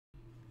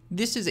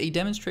This is a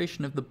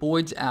demonstration of the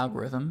Boyd's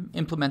algorithm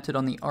implemented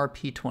on the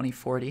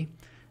RP2040.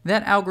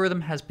 That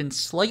algorithm has been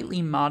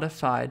slightly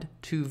modified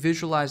to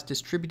visualize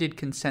distributed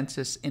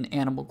consensus in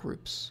animal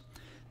groups.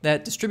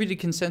 That distributed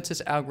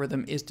consensus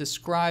algorithm is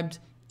described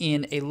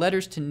in a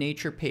Letters to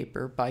Nature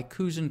paper by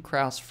Couzin,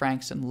 Krauss,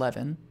 Franks, and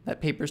Levin. That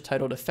paper is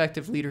titled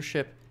Effective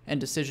Leadership and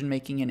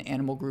Decision-Making in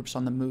Animal Groups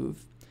on the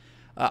Move.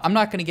 I'm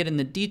not going to get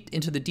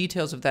into the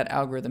details of that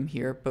algorithm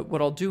here, but what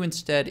I'll do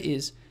instead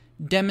is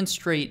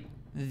demonstrate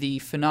the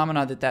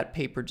phenomena that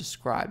paper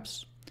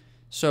describes.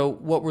 So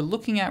what we're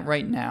looking at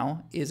right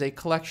now is a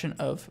collection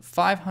of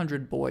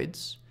 500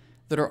 Boyds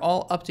that are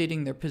all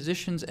updating their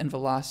positions and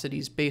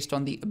velocities based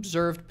on the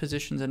observed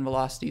positions and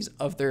velocities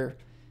of their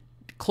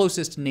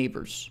closest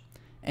neighbors.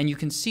 And you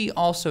can see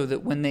also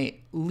that when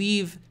they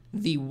leave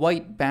the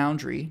white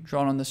boundary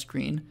drawn on the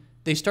screen,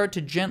 they start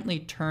to gently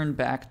turn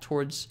back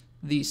towards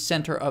the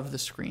center of the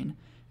screen.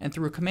 And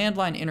through a command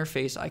line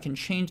interface, I can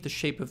change the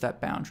shape of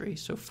that boundary.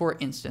 So for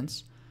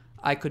instance,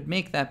 I could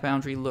make that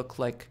boundary look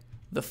like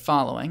the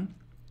following.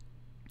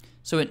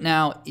 So it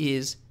now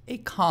is a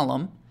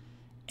column,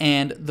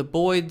 and the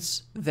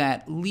Boyds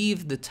that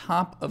leave the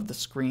top of the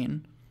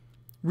screen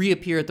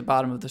reappear at the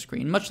bottom of the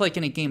screen, much like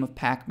in a game of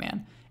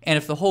Pac-Man. And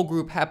if the whole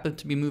group happened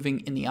to be moving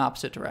in the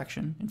opposite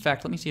direction, in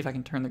fact, let me see if I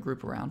can turn the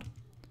group around.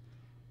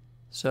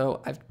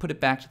 So I've put it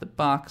back to the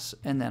box,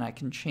 and then I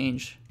can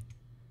change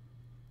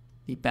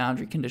the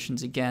boundary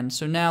conditions again.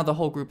 So now the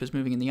whole group is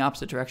moving in the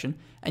opposite direction,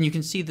 and you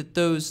can see that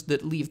those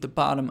that leave the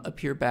bottom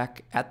appear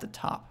back at the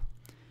top.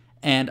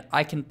 And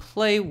I can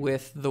play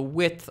with the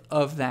width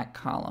of that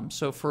column.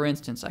 So for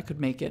instance, I could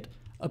make it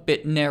a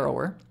bit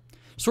narrower.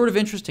 Sort of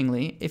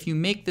interestingly, if you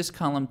make this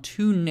column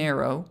too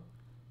narrow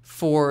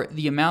for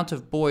the amount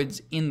of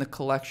Boyds in the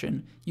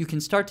collection, you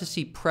can start to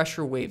see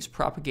pressure waves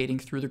propagating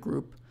through the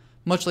group,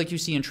 much like you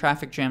see in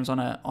traffic jams on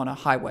a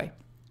highway.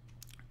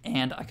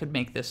 And I could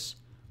make this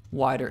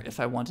wider if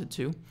I wanted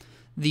to.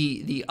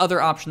 The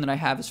other option that I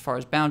have as far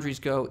as boundaries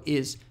go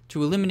is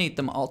to eliminate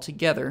them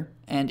altogether,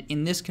 and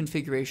in this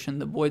configuration,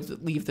 the Boyds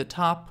that leave the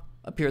top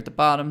appear at the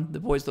bottom, the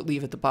Boyds that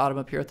leave at the bottom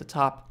appear at the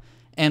top,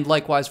 and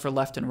likewise for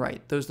left and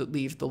right. Those that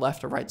leave the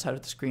left or right side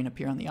of the screen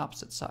appear on the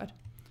opposite side.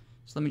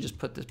 So let me just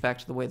put this back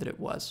to the way that it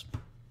was.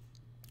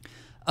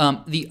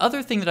 The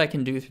other thing that I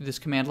can do through this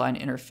command line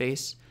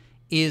interface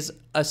is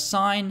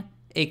assign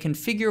a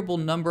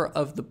configurable number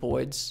of the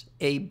Boyds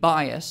a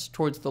bias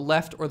towards the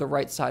left or the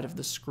right side of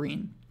the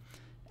screen.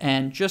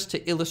 And just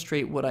to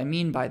illustrate what I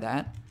mean by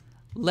that,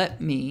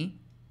 let me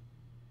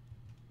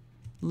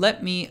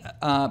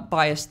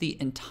bias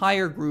the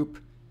entire group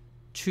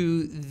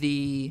to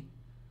the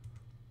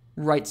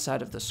right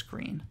side of the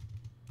screen.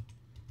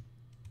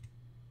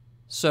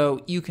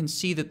 So you can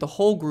see that the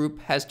whole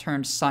group has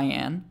turned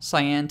cyan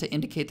to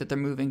indicate that they're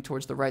moving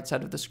towards the right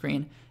side of the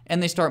screen,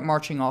 and they start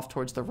marching off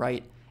towards the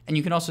right. And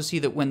you can also see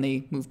that when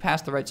they move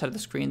past the right side of the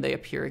screen, they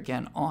appear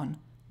again on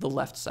the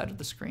left side of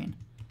the screen.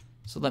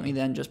 So let me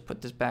then just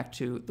put this back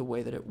to the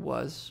way that it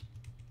was.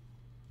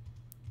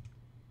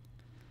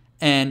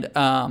 And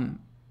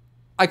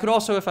I could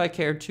also, if I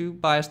cared to,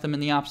 bias them in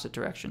the opposite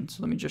direction.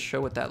 So let me just show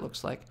what that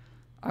looks like.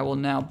 I will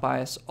now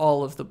bias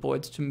all of the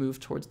Boyds to move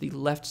towards the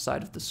left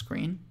side of the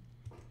screen.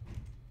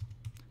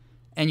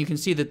 And you can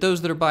see that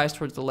those that are biased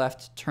towards the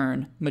left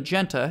turn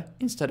magenta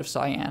instead of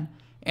cyan,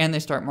 and they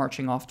start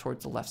marching off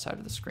towards the left side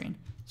of the screen.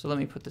 So let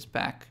me put this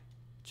back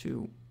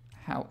to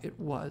how it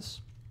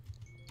was.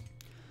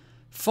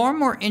 Far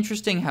more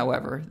interesting,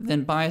 however,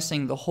 than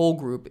biasing the whole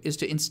group is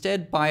to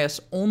instead bias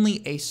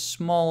only a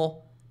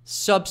small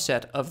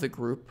subset of the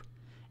group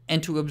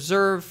and to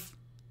observe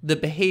the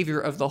behavior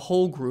of the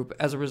whole group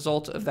as a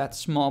result of that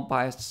small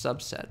biased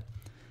subset.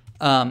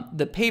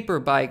 The paper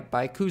by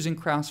Couzin,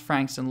 Krauss,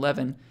 Franks, and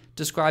Levin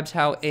describes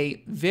how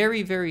a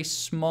very, very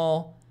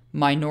small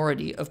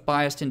minority of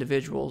biased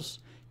individuals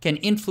can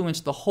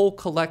influence the whole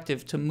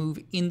collective to move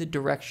in the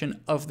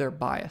direction of their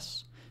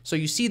bias. So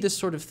you see this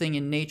sort of thing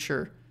in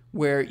nature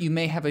where you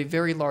may have a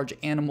very large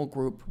animal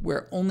group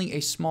where only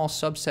a small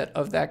subset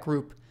of that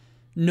group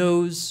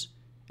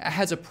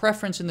has a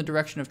preference in the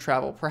direction of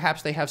travel.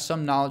 Perhaps they have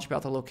some knowledge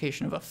about the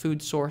location of a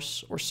food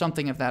source or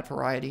something of that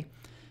variety.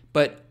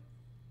 But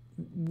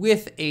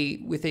with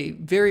a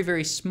very,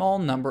 very small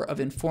number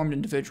of informed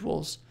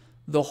individuals,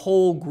 the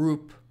whole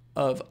group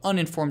of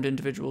uninformed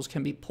individuals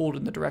can be pulled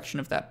in the direction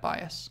of that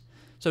bias.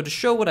 So to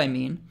show what I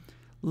mean,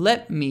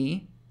 let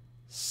me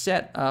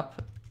set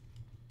up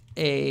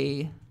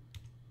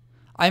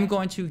I'm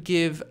going to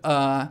give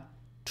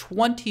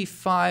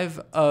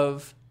 25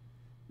 of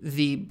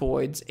the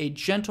Boyds a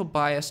gentle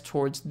bias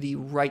towards the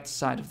right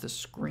side of the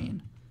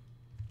screen.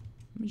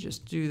 Let me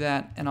just do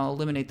that, and I'll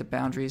eliminate the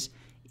boundaries.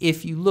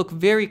 If you look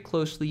very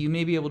closely, you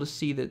may be able to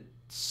see that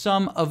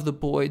some of the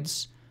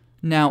Boyds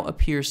now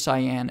appear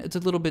cyan. It's a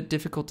little bit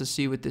difficult to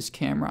see with this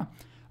camera.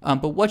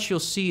 But what you'll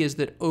see is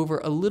that over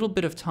a little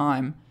bit of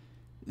time,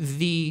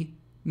 the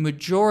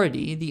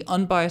majority, the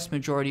unbiased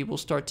majority, will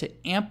start to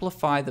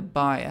amplify the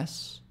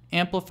bias,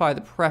 amplify the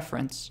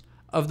preference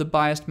of the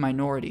biased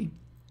minority.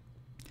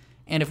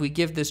 And if we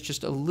give this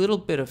just a little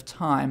bit of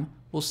time,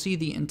 we'll see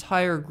the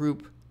entire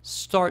group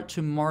start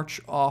to march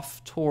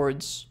off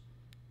towards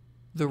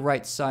the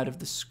right side of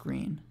the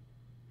screen.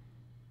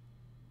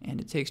 And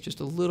it takes just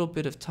a little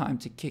bit of time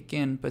to kick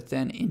in, but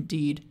then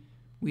indeed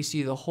we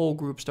see the whole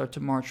group start to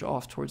march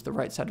off towards the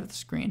right side of the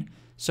screen.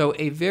 So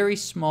a very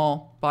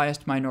small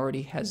biased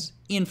minority has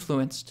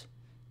influenced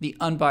the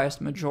unbiased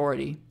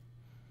majority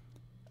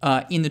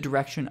in the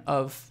direction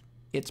of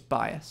its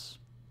bias.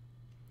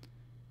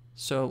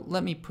 So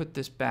let me put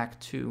this back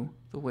to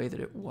the way that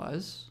it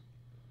was.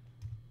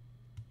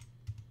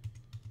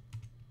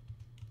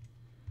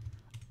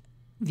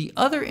 The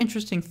other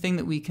interesting thing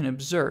that we can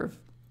observe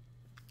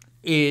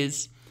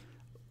is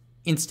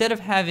instead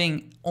of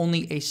having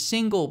only a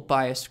single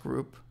biased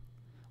group,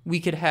 we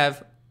could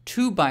have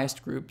two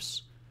biased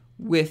groups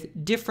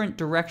with different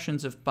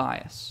directions of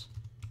bias.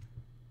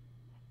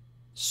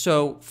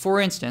 So, for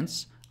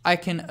instance, I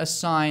can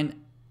assign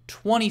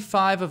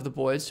 25 of the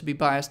boys to be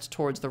biased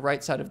towards the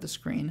right side of the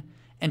screen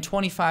and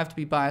 25 to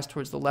be biased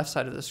towards the left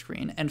side of the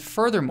screen. And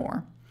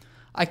furthermore,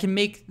 I can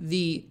make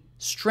the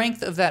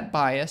strength of that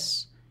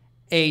bias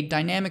a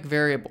dynamic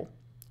variable,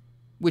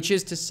 which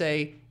is to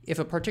say, if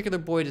a particular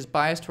Boyd is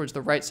biased towards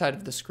the right side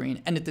of the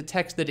screen and it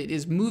detects that it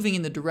is moving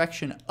in the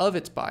direction of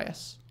its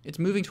bias, it's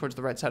moving towards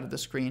the right side of the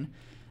screen,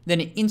 then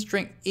it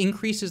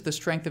increases the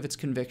strength of its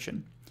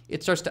conviction.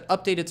 It starts to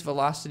update its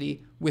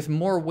velocity with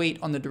more weight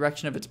on the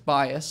direction of its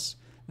bias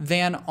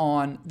than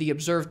on the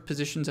observed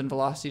positions and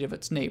velocity of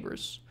its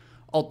neighbors.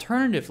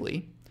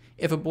 Alternatively,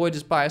 if a Boyd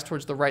is biased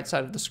towards the right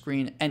side of the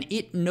screen and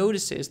it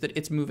notices that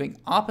it's moving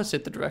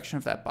opposite the direction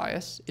of that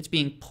bias, it's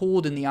being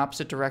pulled in the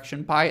opposite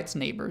direction by its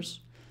neighbors,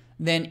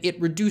 then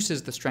it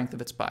reduces the strength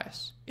of its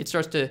bias. It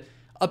starts to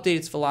update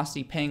its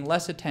velocity, paying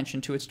less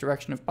attention to its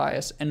direction of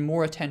bias and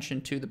more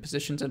attention to the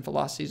positions and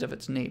velocities of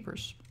its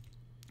neighbors.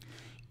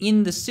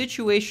 In the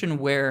situation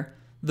where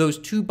those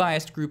two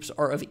biased groups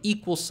are of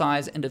equal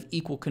size and of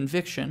equal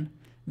conviction,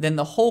 then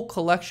the whole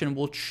collection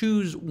will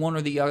choose one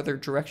or the other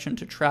direction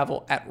to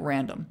travel at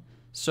random.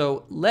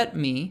 So let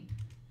me,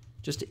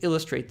 just to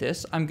illustrate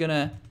this, I'm going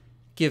to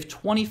give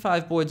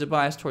 25 Boyds a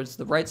bias towards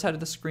the right side of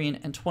the screen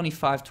and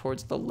 25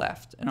 towards the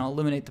left, and I'll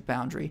eliminate the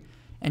boundary.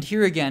 And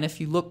here again, if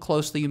you look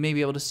closely, you may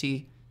be able to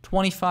see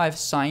 25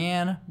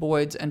 cyan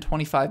Boyds and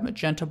 25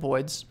 magenta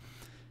Boyds.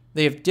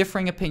 They have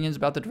differing opinions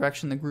about the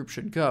direction the group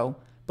should go,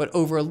 but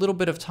over a little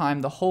bit of time,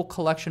 the whole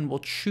collection will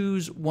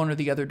choose one or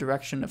the other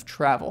direction of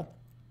travel.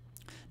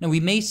 Now, we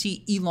may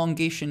see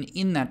elongation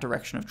in that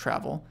direction of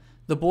travel.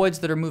 The Boyds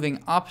that are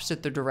moving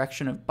opposite the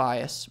direction of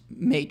bias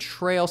may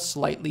trail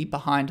slightly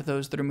behind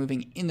those that are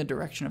moving in the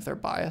direction of their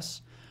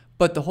bias,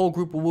 but the whole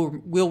group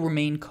will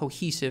remain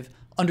cohesive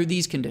under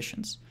these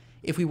conditions.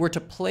 If we were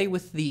to play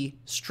with the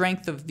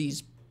strength of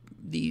these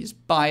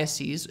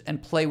biases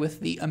and play with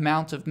the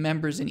amount of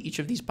members in each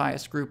of these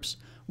bias groups,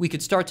 we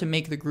could start to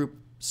make the group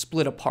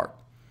split apart.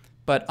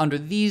 But under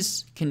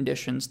these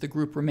conditions, the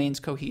group remains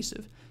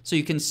cohesive. So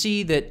you can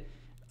see that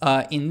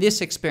in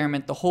this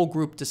experiment, the whole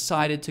group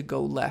decided to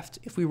go left.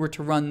 If we were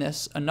to run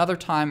this another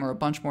time or a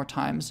bunch more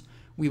times,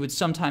 we would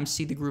sometimes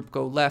see the group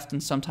go left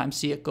and sometimes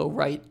see it go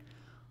right.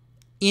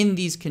 In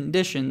these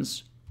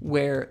conditions,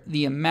 where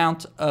the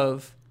amount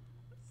of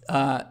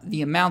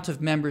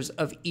members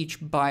of each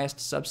biased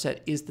subset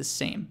is the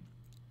same.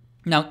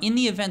 Now, in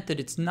the event that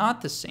it's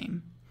not the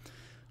same,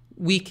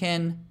 we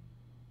can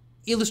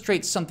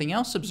illustrate something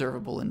else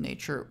observable in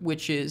nature,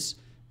 which is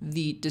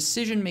the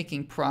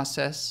decision-making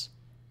process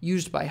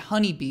used by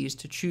honeybees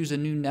to choose a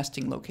new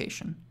nesting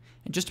location.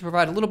 And just to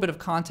provide a little bit of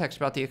context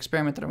about the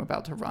experiment that I'm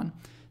about to run,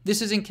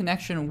 this is in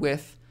connection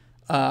with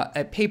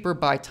a paper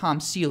by Tom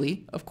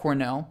Seeley of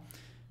Cornell,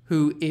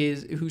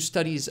 who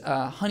studies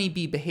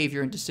honeybee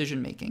behavior and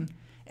decision-making.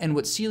 And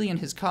what Seeley and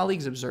his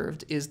colleagues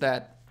observed is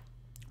that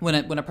when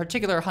a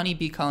particular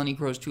honeybee colony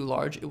grows too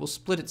large, it will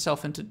split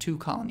itself into two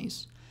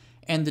colonies.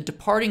 And the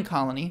departing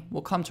colony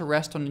will come to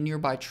rest on a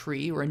nearby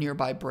tree or a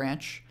nearby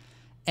branch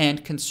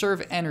and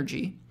conserve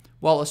energy,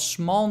 while a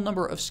small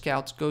number of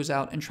scouts goes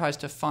out and tries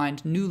to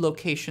find new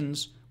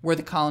locations where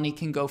the colony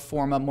can go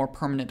form a more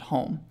permanent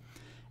home.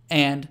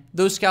 And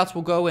those scouts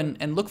will go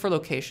and look for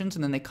locations,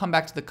 and then they come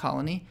back to the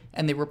colony,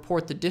 and they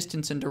report the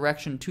distance and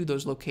direction to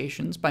those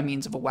locations by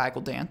means of a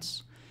waggle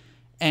dance.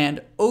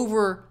 And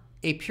over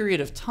a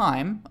period of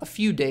time, a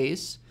few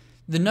days,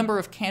 the number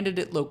of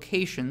candidate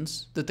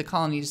locations that the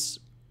colony's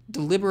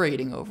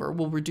deliberating over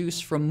will reduce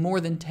from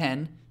more than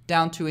 10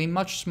 down to a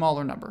much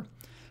smaller number.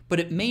 But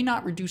it may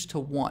not reduce to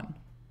 1.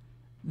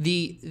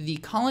 The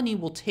colony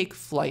will take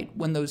flight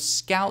when those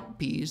scout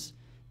bees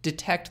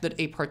detect that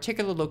a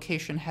particular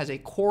location has a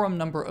quorum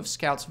number of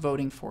scouts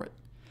voting for it.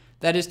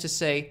 That is to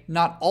say,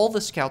 not all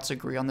the scouts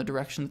agree on the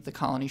direction that the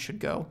colony should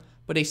go,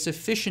 but a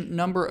sufficient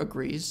number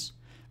agrees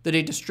that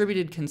a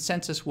distributed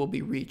consensus will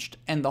be reached,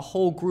 and the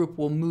whole group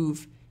will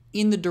move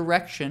in the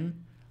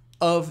direction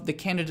of the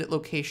candidate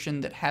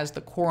location that has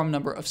the quorum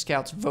number of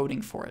scouts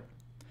voting for it.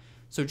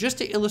 So just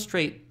to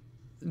illustrate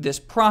this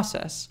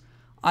process,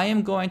 I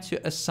am going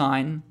to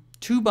assign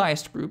two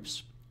biased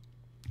groups.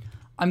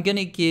 I'm going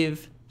to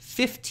give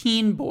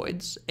 15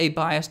 Boyds a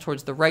bias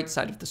towards the right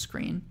side of the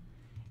screen,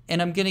 and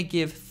I'm going to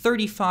give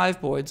 35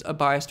 Boyds a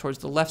bias towards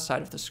the left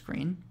side of the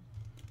screen,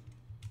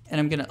 and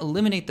I'm going to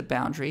eliminate the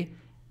boundary.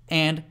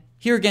 And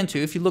here again too,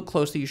 if you look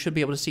closely, you should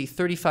be able to see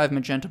 35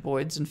 magenta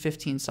Boyds and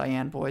 15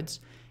 cyan Boyds.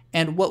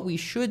 And what we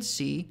should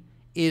see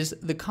is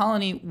the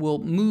colony will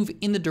move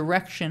in the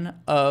direction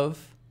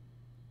of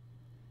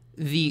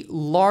the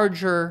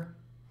larger,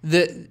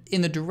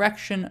 in the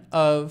direction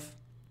of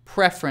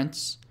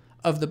preference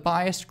of the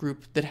biased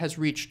group that has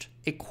reached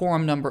a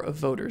quorum number of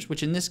voters,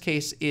 which in this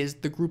case is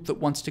the group that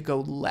wants to go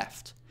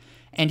left.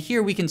 And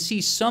here we can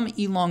see some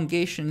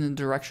elongation in the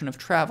direction of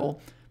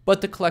travel,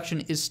 but the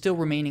collection is still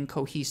remaining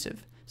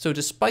cohesive. So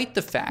despite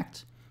the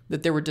fact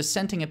that there were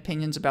dissenting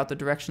opinions about the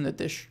direction that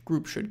this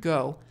group should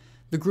go,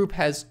 the group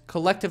has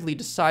collectively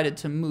decided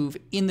to move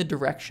in the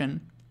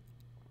direction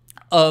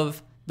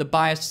of the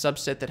biased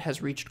subset that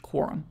has reached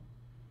quorum.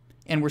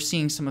 And we're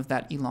seeing some of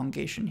that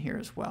elongation here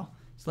as well.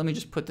 So let me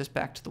just put this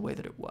back to the way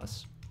that it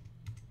was.